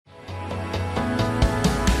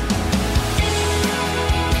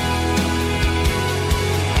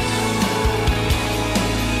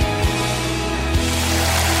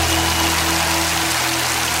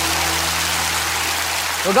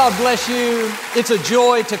Well, God bless you. It's a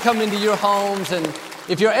joy to come into your homes. And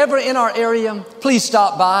if you're ever in our area, please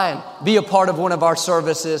stop by and be a part of one of our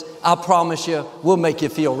services. I promise you, we'll make you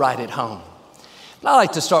feel right at home. But I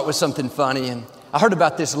like to start with something funny. And I heard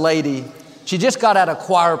about this lady. She just got out of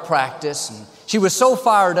choir practice. And she was so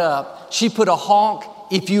fired up, she put a "Honk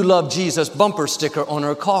If You Love Jesus" bumper sticker on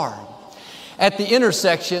her car. At the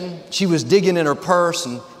intersection, she was digging in her purse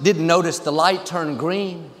and didn't notice the light turned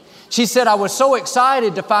green. She said, "I was so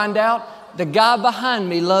excited to find out the guy behind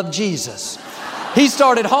me loved Jesus." He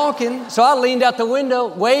started honking, so I leaned out the window,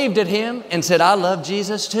 waved at him, and said, "I love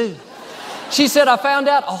Jesus too." She said, "I found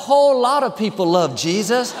out a whole lot of people love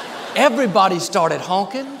Jesus. Everybody started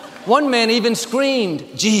honking. One man even screamed,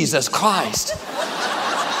 'Jesus Christ.'"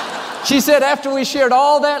 She said, "After we shared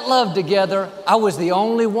all that love together, I was the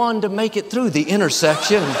only one to make it through the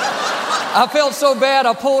intersection. I felt so bad,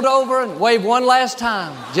 I pulled over and waved one last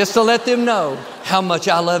time just to let them know how much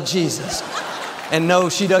I love Jesus." And no,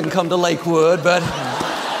 she doesn't come to Lakewood, but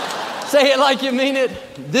say it like you mean it.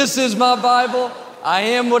 This is my Bible. I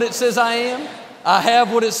am what it says I am. I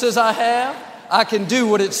have what it says I have. I can do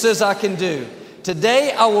what it says I can do.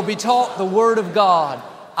 Today, I will be taught the Word of God.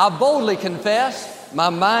 I boldly confess, my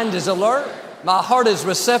mind is alert, my heart is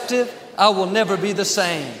receptive. I will never be the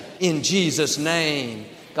same. In Jesus' name.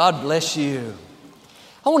 God bless you.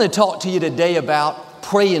 I want to talk to you today about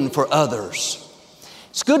praying for others.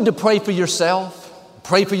 It's good to pray for yourself,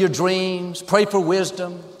 pray for your dreams, pray for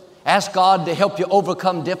wisdom, ask God to help you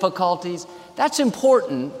overcome difficulties. That's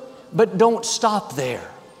important, but don't stop there.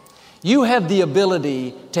 You have the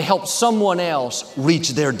ability to help someone else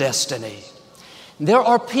reach their destiny. There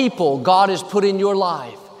are people God has put in your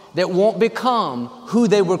life that won't become who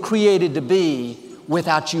they were created to be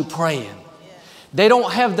without you praying. They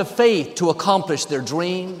don't have the faith to accomplish their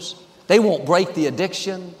dreams. They won't break the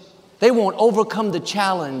addiction. They won't overcome the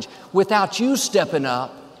challenge without you stepping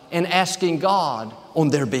up and asking God on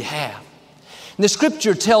their behalf. And the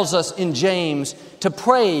scripture tells us in James to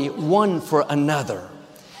pray one for another.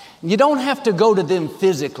 You don't have to go to them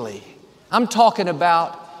physically. I'm talking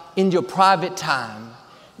about in your private time,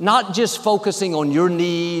 not just focusing on your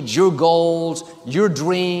needs, your goals, your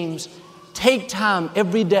dreams. Take time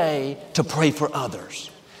every day to pray for others.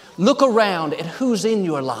 Look around at who's in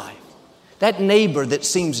your life. That neighbor that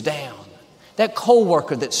seems down, that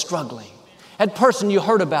coworker that's struggling, that person you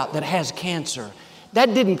heard about that has cancer.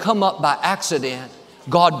 That didn't come up by accident.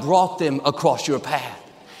 God brought them across your path.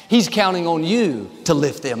 He's counting on you to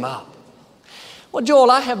lift them up. Well, Joel,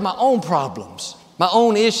 I have my own problems, my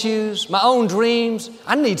own issues, my own dreams.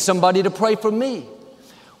 I need somebody to pray for me.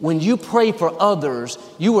 When you pray for others,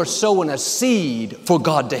 you are sowing a seed for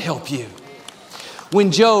God to help you.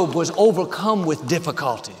 When Job was overcome with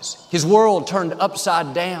difficulties, his world turned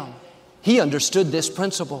upside down, he understood this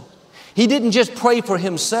principle. He didn't just pray for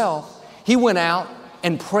himself. He went out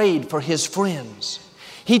and prayed for his friends.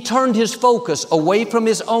 He turned his focus away from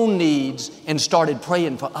his own needs and started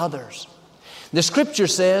praying for others. The scripture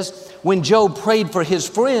says when Job prayed for his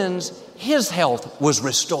friends, his health was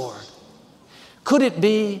restored. Could it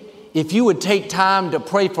be if you would take time to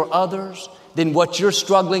pray for others, then what you're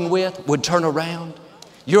struggling with would turn around?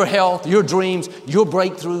 Your health, your dreams, your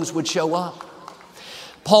breakthroughs would show up.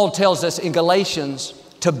 Paul tells us in Galatians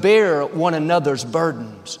to bear one another's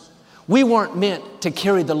burdens. We weren't meant to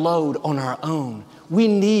carry the load on our own. We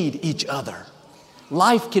need each other.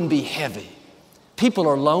 Life can be heavy. People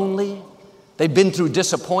are lonely. They've been through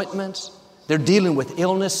disappointments. They're dealing with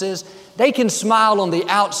illnesses. They can smile on the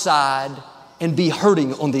outside and be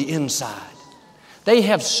hurting on the inside. They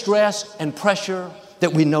have stress and pressure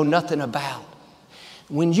that we know nothing about.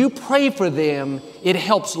 When you pray for them, it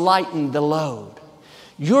helps lighten the load.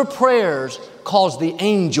 Your prayers cause the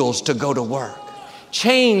angels to go to work.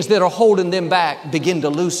 Chains that are holding them back begin to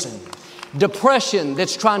loosen. Depression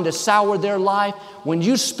that's trying to sour their life, when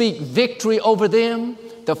you speak victory over them,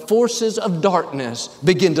 the forces of darkness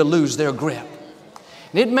begin to lose their grip.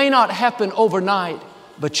 And it may not happen overnight,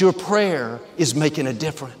 but your prayer is making a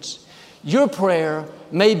difference. Your prayer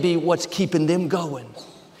may be what's keeping them going.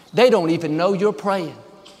 They don't even know you're praying.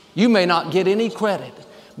 You may not get any credit,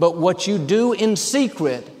 but what you do in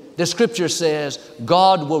secret, the scripture says,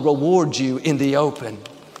 God will reward you in the open.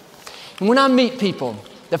 And when I meet people,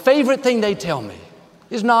 the favorite thing they tell me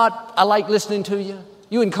is not, "I like listening to you.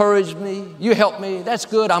 You encourage me. You help me. That's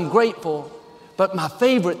good. I'm grateful." But my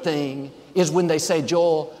favorite thing is when they say,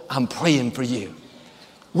 "Joel, I'm praying for you."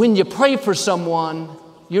 When you pray for someone,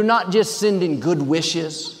 you're not just sending good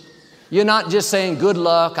wishes. You're not just saying, "Good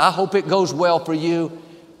luck. I hope it goes well for you."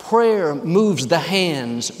 Prayer moves the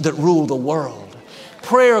hands that rule the world.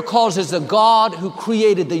 Prayer causes the God who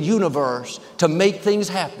created the universe to make things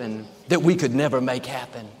happen that we could never make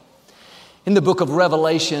happen. In the book of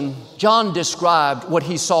Revelation, John described what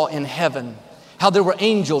he saw in heaven, how there were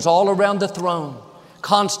angels all around the throne,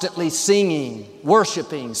 constantly singing,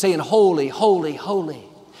 worshiping, saying, "Holy, holy, holy."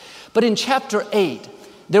 But in chapter 8,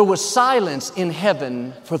 there was silence in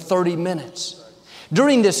heaven for 30 minutes.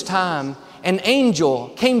 During this time, an angel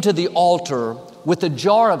came to the altar with a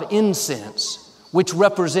jar of incense, which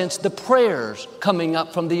represents the prayers coming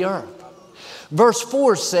up from the earth. Verse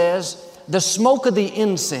 4 says, "The smoke of the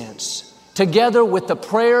incense, together with the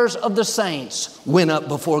prayers of the saints, went up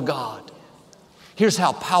before God." Here's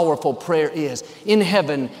how powerful prayer is. In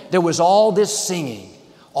heaven, there was all this singing,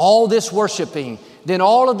 all this worshiping. Then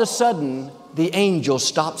all of a sudden, the angels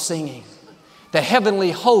stopped singing. The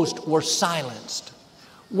heavenly host were silenced.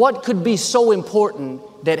 What could be so important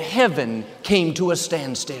that heaven came to a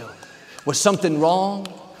standstill? Was something wrong?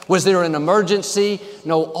 Was there an emergency?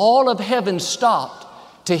 No, all of heaven stopped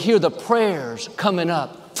to hear the prayers coming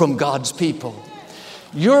up from God's people.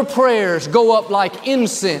 Your prayers go up like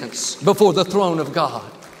incense before the throne of God.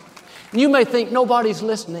 You may think nobody's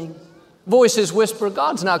listening. Voices whisper,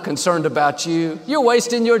 "God's not concerned about you. You're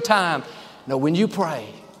wasting your time." No, when you pray,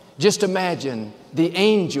 just imagine the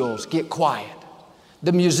angels get quiet.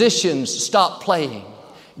 The musicians stop playing.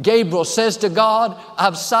 Gabriel says to God,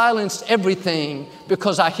 "I've silenced everything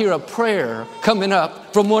because I hear a prayer coming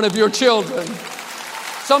up from one of your children."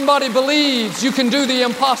 Somebody believes you can do the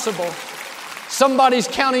impossible. Somebody's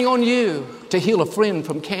counting on you to heal a friend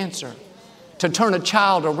from cancer, to turn a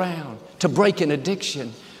child around, to break an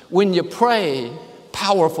addiction. When you pray,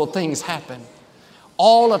 powerful things happen.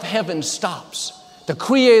 All of heaven stops. The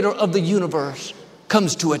creator of the universe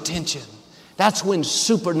comes to attention. That's when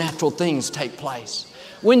supernatural things take place.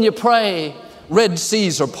 When you pray, Red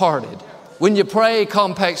Seas are parted. When you pray,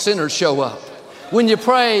 compact centers show up. When you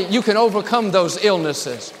pray, you can overcome those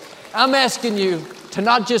illnesses. I'm asking you to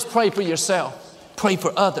not just pray for yourself, pray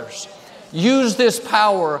for others. Use this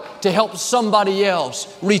power to help somebody else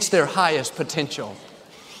reach their highest potential.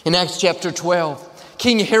 In Acts chapter 12,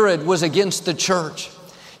 King Herod was against the church.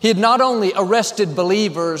 He had not only arrested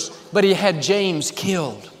believers, but he had James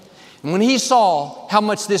killed. And when he saw how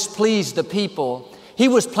much this pleased the people, he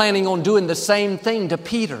was planning on doing the same thing to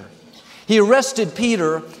Peter. He arrested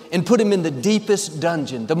Peter and put him in the deepest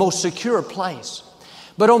dungeon, the most secure place.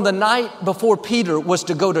 But on the night before Peter was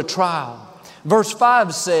to go to trial, verse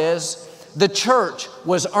 5 says, the church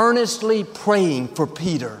was earnestly praying for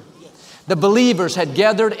Peter. The believers had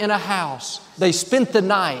gathered in a house. They spent the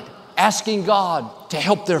night asking God to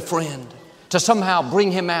help their friend, to somehow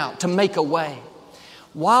bring him out, to make a way.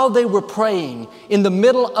 While they were praying, in the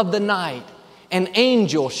middle of the night, an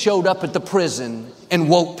angel showed up at the prison and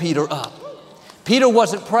woke Peter up. Peter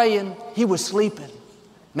wasn't praying, he was sleeping.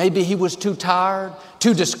 Maybe he was too tired,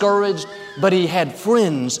 too discouraged, but he had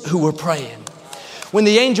friends who were praying. When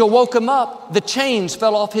the angel woke him up, the chains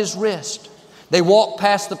fell off his wrist. They walked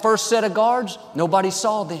past the first set of guards, nobody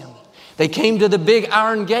saw them. They came to the big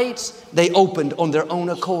iron gates, they opened on their own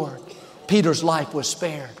accord. Peter's life was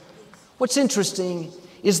spared. What's interesting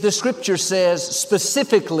is the scripture says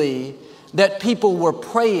specifically that people were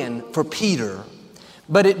praying for Peter,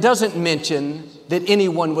 but it doesn't mention that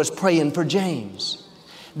anyone was praying for James.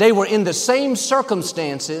 They were in the same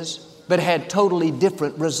circumstances, but had totally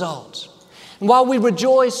different results. And while we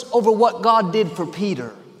rejoice over what God did for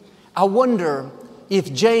Peter, I wonder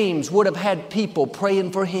if James would have had people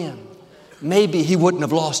praying for him. Maybe he wouldn't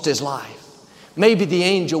have lost his life. Maybe the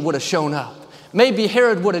angel would have shown up. Maybe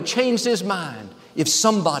Herod would have changed his mind if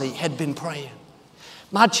somebody had been praying.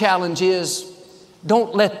 My challenge is,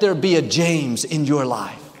 don't let there be a James in your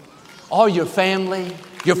life. All your family,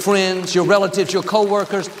 your friends, your relatives, your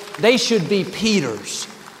co-workers, they should be Peters.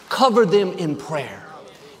 Cover them in prayer.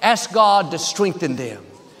 Ask God to strengthen them,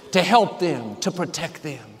 to help them, to protect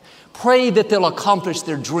them. Pray that they'll accomplish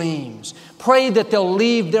their dreams. Pray that they'll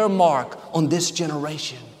leave their mark on this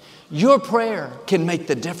generation. Your prayer can make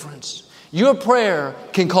the difference. Your prayer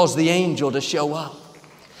can cause the angel to show up.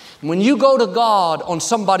 When you go to God on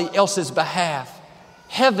somebody else's behalf,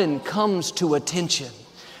 heaven comes to attention.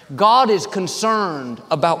 God is concerned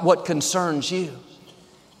about what concerns you.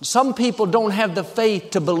 Some people don't have the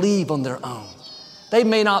faith to believe on their own. They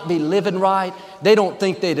may not be living right. They don't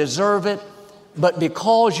think they deserve it. But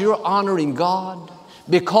because you're honoring God,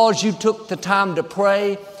 because you took the time to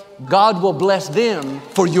pray, God will bless them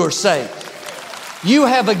for your sake. You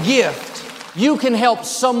have a gift. You can help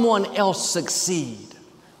someone else succeed.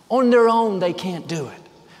 On their own, they can't do it.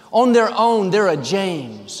 On their own, they're a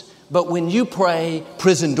James. But when you pray,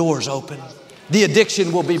 prison doors open. The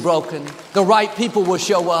addiction will be broken. The right people will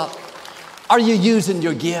show up. Are you using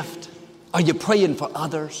your gift? Are you praying for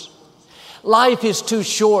others? Life is too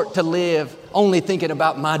short to live only thinking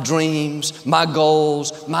about my dreams, my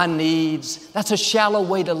goals, my needs. That's a shallow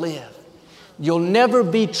way to live. You'll never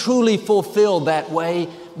be truly fulfilled that way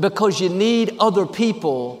because you need other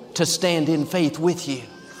people to stand in faith with you.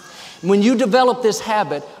 When you develop this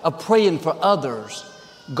habit of praying for others,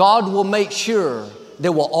 God will make sure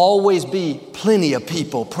there will always be plenty of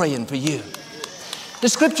people praying for you. The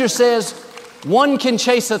scripture says, one can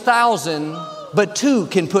chase 1,000, but two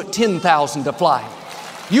can put 10,000 to flight.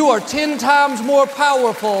 You are 10 times more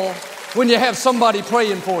powerful when you have somebody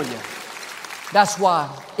praying for you. That's why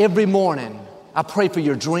every morning I pray for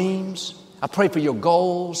your dreams. I pray for your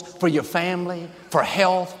goals, for your family, for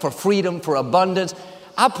health, for freedom, for abundance.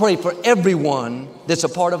 I pray for everyone that's a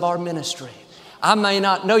part of our ministry. I may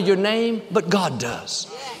not know your name, but God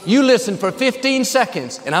does. You listen for 15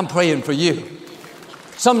 seconds and I'm praying for you.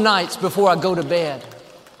 Some nights before I go to bed,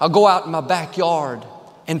 I'll go out in my backyard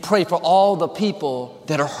and pray for all the people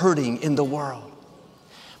that are hurting in the world.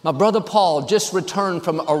 My brother Paul just returned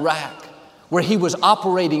from Iraq, where he was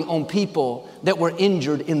operating on people that were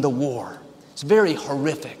injured in the war. It's very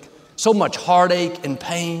horrific. So much heartache and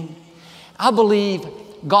pain. I believe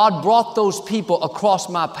God brought those people across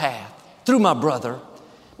my path through my brother,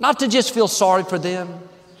 not to just feel sorry for them,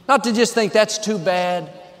 not to just think that's too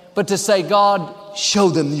bad, but to say, God, show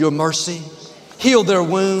them your mercy, heal their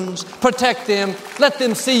wounds, protect them, let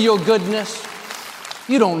them see your goodness.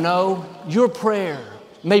 You don't know, your prayer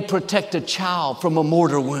may protect a child from a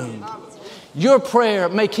mortar wound. Your prayer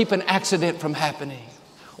may keep an accident from happening,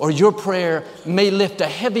 or your prayer may lift a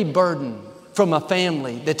heavy burden from a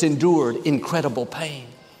family that's endured incredible pain.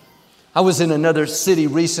 I was in another city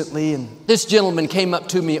recently, and this gentleman came up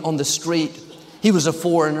to me on the street. He was a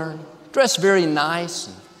foreigner, dressed very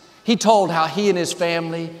nice. He told how he and his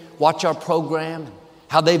family watch our program, and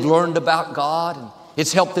how they've learned about God, and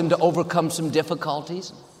it's helped them to overcome some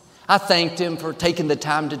difficulties. I thanked him for taking the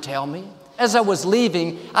time to tell me. As I was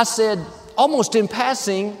leaving, I said, almost in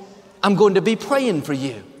passing, I'm going to be praying for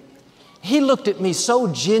you. He looked at me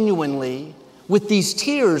so genuinely with these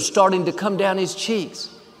tears starting to come down his cheeks.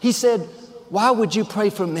 He said, why would you pray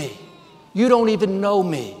for me? You don't even know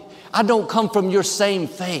me. I don't come from your same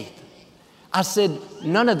faith. I said,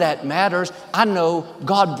 none of that matters. I know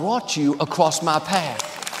God brought you across my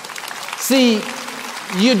path. See,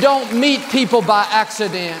 you don't meet people by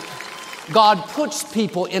accident. God puts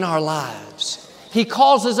people in our lives. He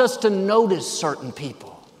causes us to notice certain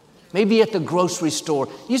people. Maybe at the grocery store,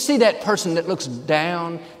 you see that person that looks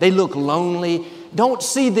down, they look lonely. Don't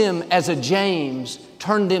see them as a James.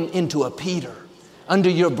 Turn them into a Peter. Under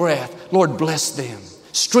your breath, Lord, bless them,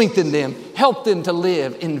 strengthen them, help them to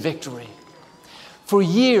live in victory. For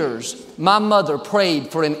years, my mother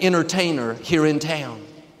prayed for an entertainer here in town.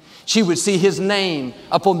 She would see his name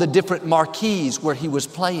up on the different marquees where he was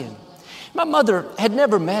playing. My mother had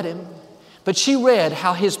never met him, but she read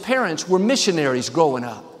how his parents were missionaries growing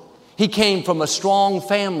up. He came from a strong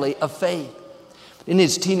family of faith. In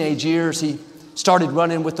his teenage years, he started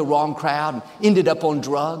running with the wrong crowd and ended up on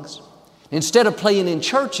drugs. Instead of playing in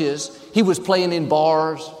churches, he was playing in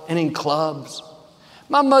bars and in clubs.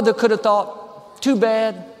 My mother could have thought, too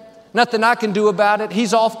bad, nothing I can do about it,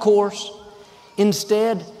 he's off course.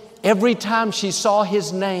 Instead, every time she saw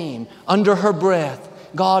his name under her breath,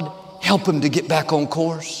 God, help him to get back on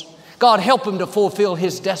course. God, help him to fulfill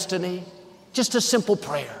his destiny. Just a simple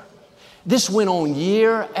prayer. This went on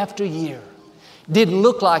year after year. Didn't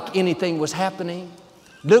look like anything was happening.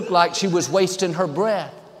 Looked like she was wasting her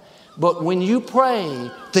breath. But when you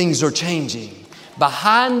pray, things are changing.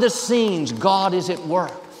 Behind the scenes, God is at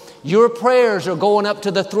work. Your prayers are going up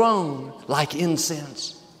to the throne like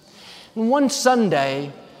incense. And one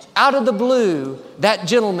Sunday, out of the blue, that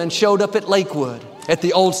gentleman showed up at Lakewood, at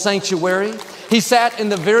the old sanctuary. He sat in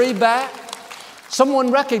the very back.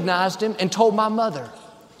 Someone recognized him and told my mother.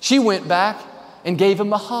 She went back and gave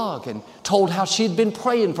him a hug and told how she'd been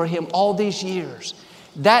praying for him all these years.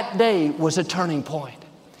 That day was a turning point.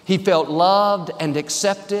 He felt loved and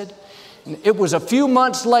accepted. It was a few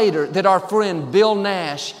months later that our friend Bill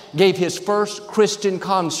Nash gave his first Christian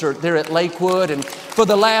concert there at Lakewood. And for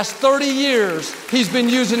the last 30 years, he's been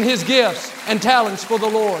using his gifts and talents for the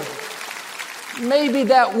Lord. Maybe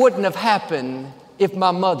that wouldn't have happened if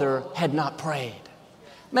my mother had not prayed.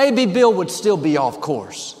 Maybe Bill would still be off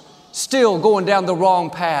course, still going down the wrong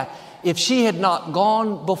path if she had not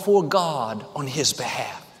gone before God on his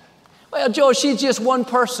behalf. Well, Joe, she's just one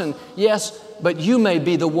person. Yes, but you may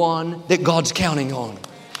be the one that God's counting on.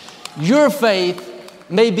 Your faith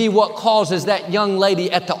may be what causes that young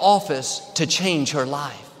lady at the office to change her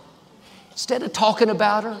life. Instead of talking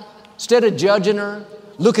about her, instead of judging her,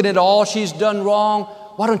 looking at all she's done wrong,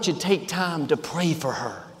 why don't you take time to pray for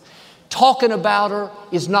her? Talking about her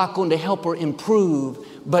is not going to help her improve,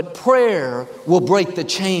 but prayer will break the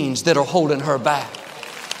chains that are holding her back.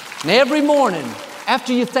 And every morning,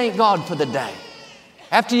 after you thank God for the day,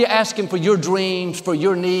 after you ask Him for your dreams, for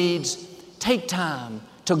your needs, take time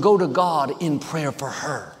to go to God in prayer for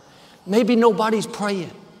her. Maybe nobody's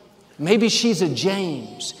praying. Maybe she's a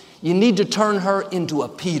James. You need to turn her into a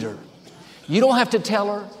Peter. You don't have to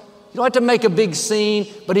tell her. You don't have to make a big scene,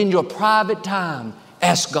 but in your private time,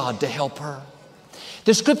 ask God to help her.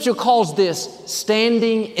 The scripture calls this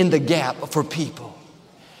standing in the gap for people.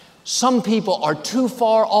 Some people are too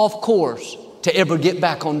far off course to ever get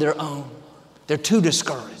back on their own. They're too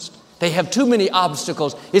discouraged. They have too many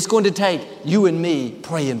obstacles. It's going to take you and me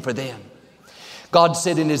praying for them. God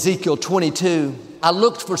said in Ezekiel 22, I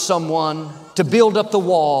looked for someone to build up the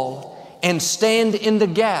wall and stand in the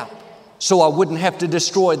gap so I wouldn't have to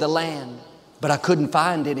destroy the land, but I couldn't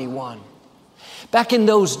find anyone. Back in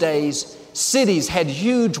those days, cities had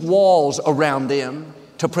huge walls around them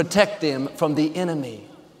to protect them from the enemy.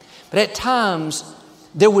 But at times,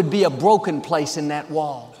 there would be a broken place in that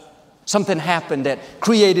wall. Something happened that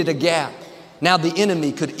created a gap. Now the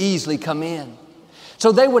enemy could easily come in.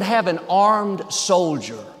 So they would have an armed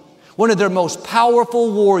soldier, one of their most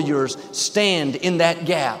powerful warriors, stand in that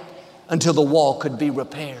gap until the wall could be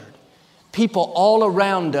repaired. People all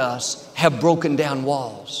around us have broken down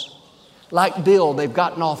walls. Like Bill, they've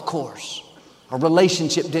gotten off course. A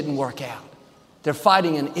relationship didn't work out. They're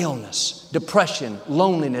fighting an illness, depression,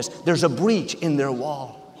 loneliness. There's a breach in their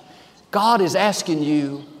wall. God is asking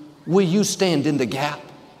you, will you stand in the gap?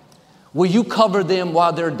 Will you cover them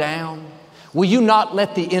while they're down? Will you not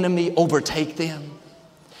let the enemy overtake them?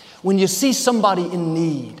 When you see somebody in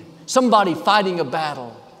need, somebody fighting a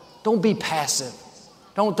battle, don't be passive.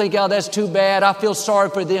 Don't think, oh, that's too bad. I feel sorry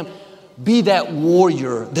for them. Be that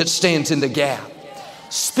warrior that stands in the gap.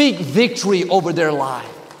 Speak victory over their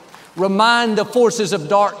life. Remind the forces of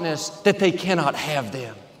darkness that they cannot have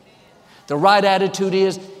them. The right attitude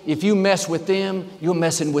is, if you mess with them, you're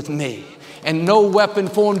messing with me. And no weapon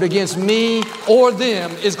formed against me or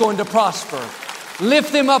them is going to prosper.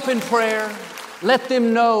 Lift them up in prayer. Let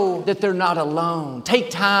them know that they're not alone. Take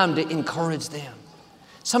time to encourage them.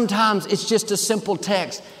 Sometimes it's just a simple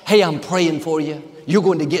text. Hey, I'm praying for you. You're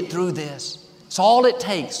going to get through this. It's all it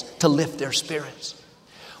takes to lift their spirits.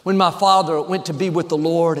 When my father went to be with the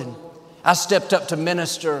Lord and I stepped up to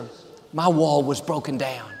minister, my wall was broken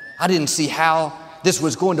down. I didn't see how this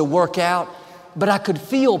was going to work out, but I could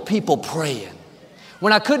feel people praying.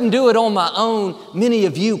 When I couldn't do it on my own, many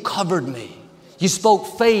of you covered me. You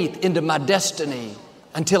spoke faith into my destiny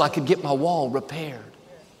until I could get my wall repaired.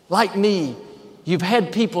 Like me, you've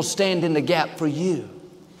had people stand in the gap for you.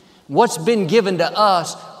 What's been given to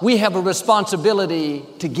us, we have a responsibility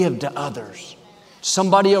to give to others.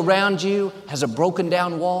 Somebody around you has a broken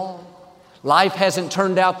down wall. Life hasn't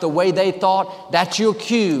turned out the way they thought. That's your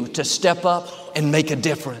cue to step up and make a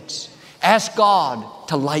difference. Ask God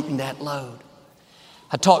to lighten that load.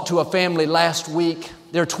 I talked to a family last week.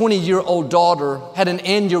 Their 20-year-old daughter had an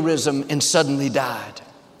aneurysm and suddenly died.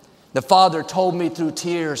 The father told me through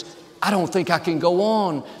tears, I don't think I can go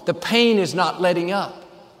on. The pain is not letting up.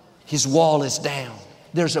 His wall is down.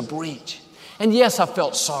 There's a breach. And yes, I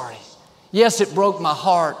felt sorry. Yes, it broke my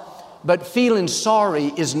heart, but feeling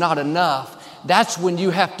sorry is not enough. That's when you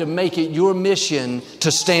have to make it your mission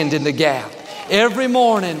to stand in the gap. Every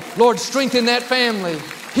morning, Lord, strengthen that family,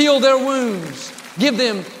 heal their wounds, give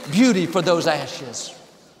them beauty for those ashes.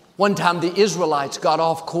 One time the Israelites got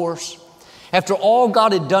off course. After all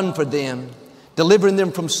God had done for them, delivering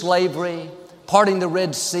them from slavery, parting the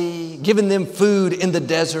Red Sea, giving them food in the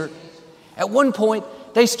desert, at one point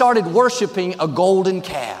they started worshiping a golden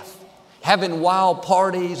calf, having wild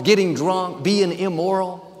parties, getting drunk, being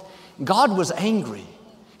immoral. God was angry.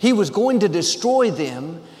 He was going to destroy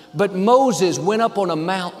them, but Moses went up on a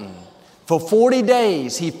mountain. For 40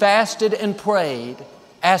 days he fasted and prayed,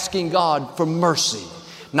 asking God for mercy,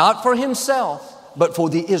 not for himself, but for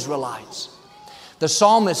the Israelites. The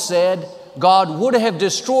psalmist said, God would have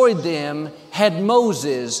destroyed them had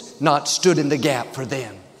Moses not stood in the gap for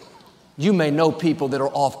them. You may know people that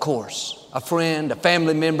are off course. A friend, a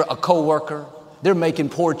family member, a coworker. They're making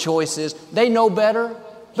poor choices. They know better,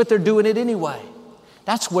 but they're doing it anyway.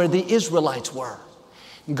 That's where the Israelites were.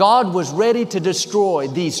 God was ready to destroy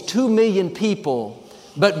these 2 million people,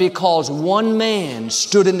 but because one man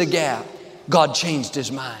stood in the gap, God changed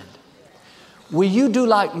his mind. Will you do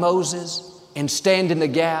like Moses? and stand in the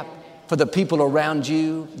gap for the people around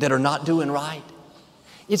you that are not doing right?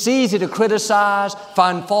 It's easy to criticize,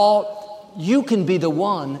 find fault. You can be the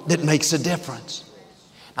one that makes a difference.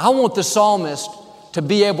 I want the psalmist to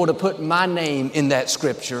be able to put my name in that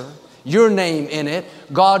scripture, your name in it.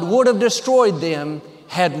 God would have destroyed them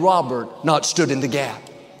had Robert not stood in the gap,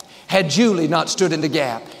 had Julie not stood in the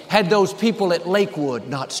gap, had those people at Lakewood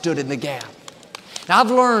not stood in the gap. Now,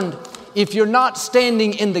 I've learned if you're not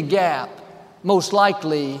standing in the gap, most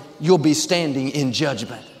likely you'll be standing in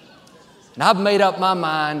judgment. And I've made up my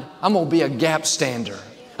mind, I'm going to be a gap stander.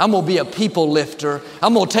 I'm going to be a people lifter.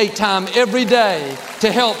 I'm going to take time every day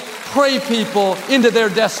to help pray people into their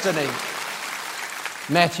destiny.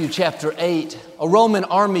 Matthew chapter 8, a Roman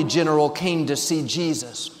army general came to see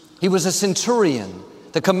Jesus. He was a centurion,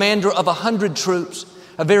 the commander of 100 troops,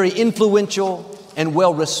 a very influential and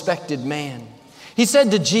well-respected man. He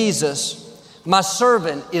said to Jesus, "My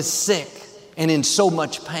servant is sick and in so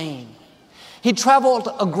much pain." He traveled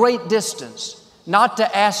a great distance, not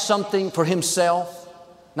to ask something for himself,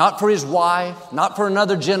 not for his wife, not for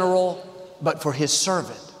another general, but for his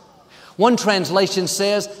servant. One translation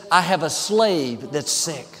says, "I have a slave that's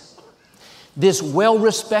sick." This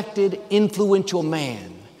well-respected, influential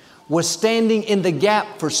man was standing in the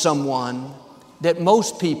gap for someone that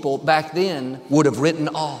most people back then would have written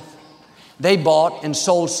off. They bought and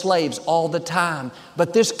sold slaves all the time,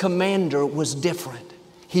 but this commander was different.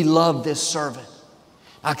 He loved this servant.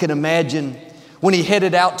 I can imagine when he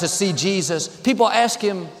headed out to see Jesus, people asked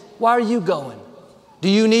him, "Why are you going? Do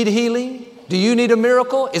you need healing? Do you need a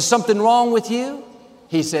miracle? Is something wrong with you?"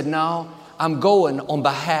 He said, "No, I'm going on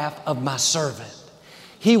behalf of my servant."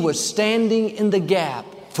 He was standing in the gap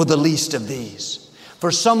for the least of these,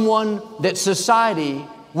 for someone that society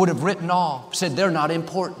would have written off, said they're not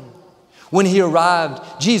important. When he arrived,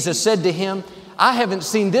 Jesus said to him, "I haven't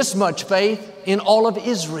seen this much faith in all of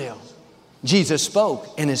Israel." Jesus spoke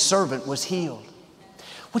and his servant was healed.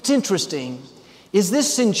 What's interesting is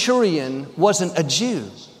this centurion wasn't a Jew.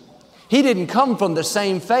 He didn't come from the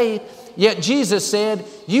same faith, yet Jesus said,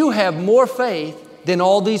 "You have more faith than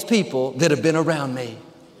all these people that have been around me."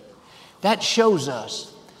 That shows us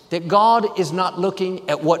that God is not looking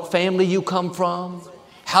at what family you come from,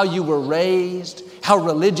 how you were raised, how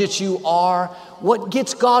religious you are. What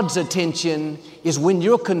gets God's attention is when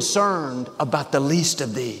you're concerned about the least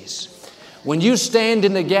of these. When you stand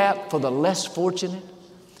in the gap for the less fortunate,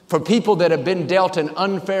 for people that have been dealt an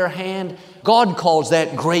unfair hand, God calls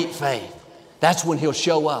that great faith. That's when He'll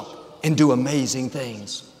show up and do amazing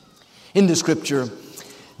things. In the scripture,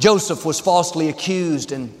 Joseph was falsely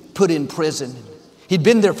accused and put in prison. He'd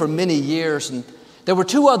been there for many years, and there were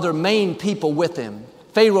two other main people with him,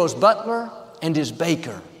 Pharaoh's butler and his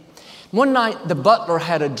baker. One night, the butler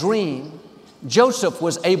had a dream. Joseph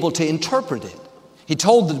was able to interpret it. He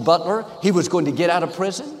told the butler he was going to get out of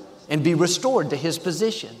prison and be restored to his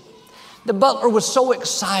position. The butler was so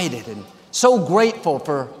excited and so grateful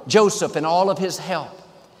for Joseph and all of his help.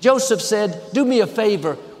 Joseph said, "Do me a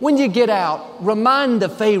favor. When you get out, remind the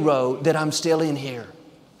Pharaoh that I'm still in here."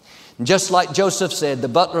 And just like Joseph said, the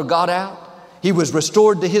butler got out. He was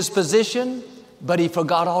restored to his position, but he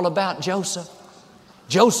forgot all about Joseph.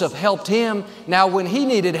 Joseph helped him. Now, when he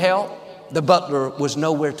needed help, the butler was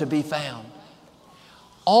nowhere to be found.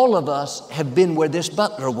 All of us have been where this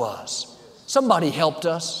butler was. Somebody helped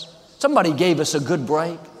us. Somebody gave us a good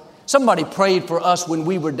break. Somebody prayed for us when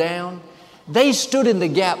we were down. They stood in the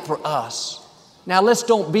gap for us. Now, let's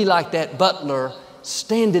don't be like that butler.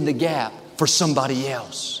 Stand in the gap for somebody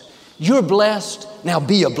else. You're blessed. Now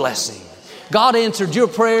be a blessing. God answered your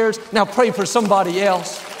prayers. Now pray for somebody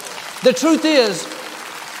else. The truth is,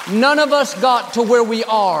 none of us got to where we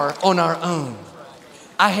are on our own.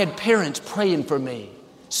 I had parents praying for me,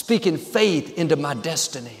 speaking faith into my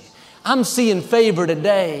destiny. I'm seeing favor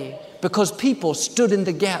today because people stood in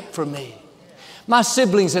the gap for me. My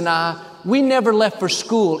siblings and I, we never left for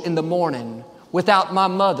school in the morning without my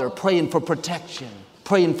mother praying for protection,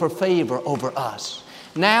 praying for favor over us.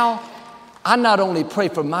 Now, I not only pray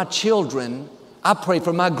for my children, I pray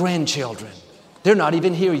for my grandchildren. They're not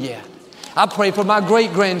even here yet. I pray for my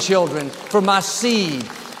great-grandchildren, for my seed.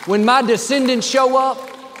 When my descendants show up,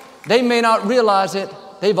 they may not realize it.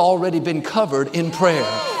 They've already been covered in prayer.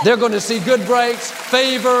 They're going to see good breaks,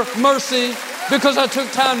 favor, mercy, because I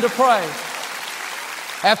took time to pray.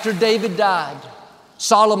 After David died,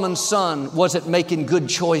 Solomon's son wasn't making good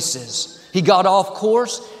choices. He got off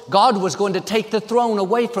course. God was going to take the throne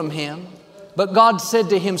away from him. But God said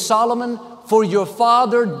to him, "Solomon, for your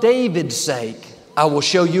father David's sake, I will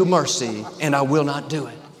show you mercy and I will not do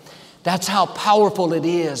it." That's how powerful it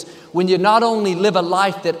is when you not only live a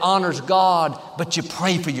life that honors God, but you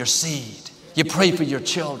pray for your seed. You pray for your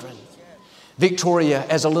children. Victoria,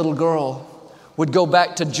 as a little girl, would go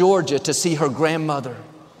back to Georgia to see her grandmother.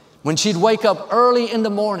 When she'd wake up early in the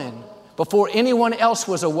morning, before anyone else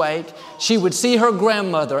was awake, she would see her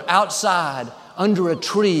grandmother outside under a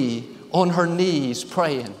tree on her knees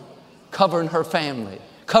praying, covering her family,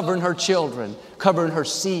 covering her children, covering her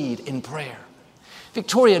seed in prayer.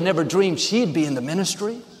 Victoria never dreamed she'd be in the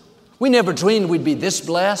ministry. We never dreamed we'd be this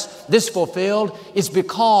blessed, this fulfilled. It's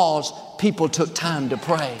because people took time to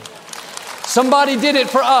pray. Somebody did it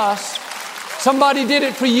for us. Somebody did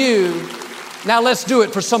it for you. Now let's do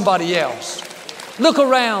it for somebody else. Look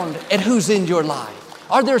around at who's in your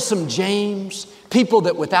life. Are there some James, people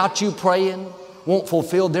that without you praying won't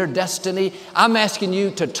fulfill their destiny? I'm asking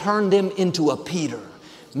you to turn them into a Peter.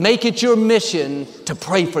 Make it your mission to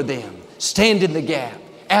pray for them. Stand in the gap.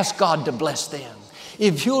 Ask God to bless them.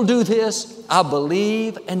 If you'll do this, I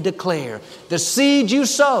believe and declare the seed you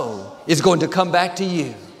sow is going to come back to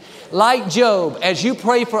you. Like Job, as you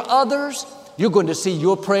pray for others, you're going to see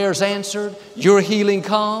your prayers answered, your healing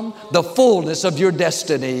come, the fullness of your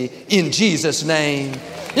destiny in Jesus' name.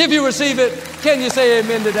 If you receive it, can you say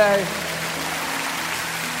amen today?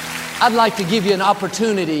 I'd like to give you an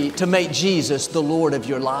opportunity to make Jesus the Lord of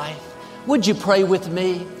your life. Would you pray with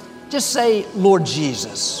me? Just say, Lord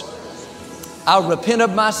Jesus, I repent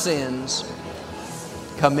of my sins.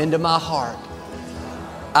 Come into my heart.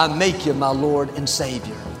 I make you my Lord and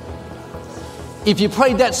Savior. If you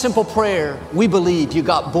prayed that simple prayer, we believe you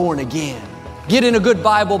got born again. Get in a good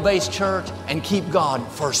Bible-based church and keep God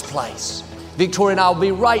first place. Victoria and I will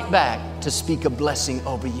be right back to speak a blessing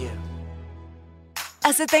over you.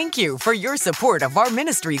 As a thank you for your support of our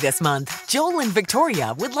ministry this month, Joel and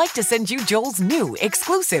Victoria would like to send you Joel's new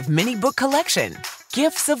exclusive mini book collection,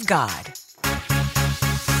 Gifts of God.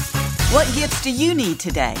 What gifts do you need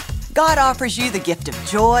today? God offers you the gift of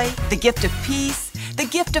joy, the gift of peace, the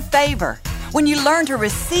gift of favor. When you learn to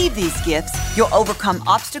receive these gifts, you'll overcome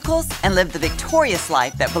obstacles and live the victorious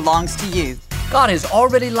life that belongs to you. God has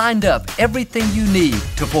already lined up everything you need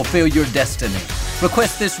to fulfill your destiny.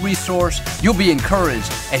 Request this resource. You'll be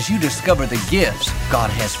encouraged as you discover the gifts God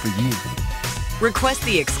has for you. Request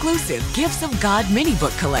the exclusive Gifts of God mini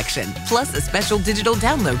book collection, plus a special digital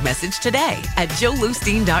download message today at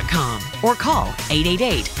joelosteen.com or call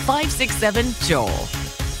 888-567-JOEL.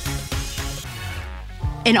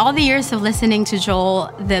 In all the years of listening to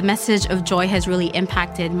Joel, the message of joy has really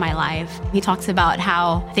impacted my life. He talks about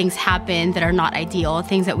how things happen that are not ideal,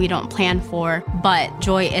 things that we don't plan for, but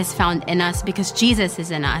joy is found in us because Jesus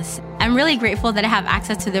is in us. I'm really grateful that I have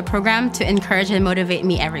access to the program to encourage and motivate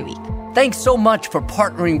me every week. Thanks so much for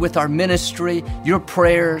partnering with our ministry. Your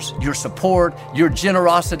prayers, your support, your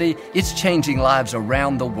generosity, it's changing lives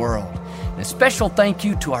around the world. And a special thank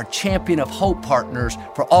you to our Champion of Hope partners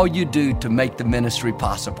for all you do to make the ministry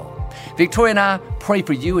possible. Victoria and I pray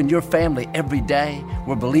for you and your family every day.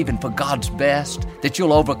 We're believing for God's best, that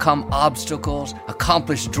you'll overcome obstacles,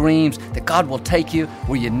 accomplish dreams, that God will take you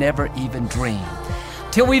where you never even dreamed.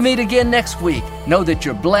 Till we meet again next week, know that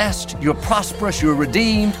you're blessed, you're prosperous, you're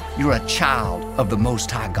redeemed, you're a child of the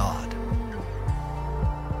Most High God.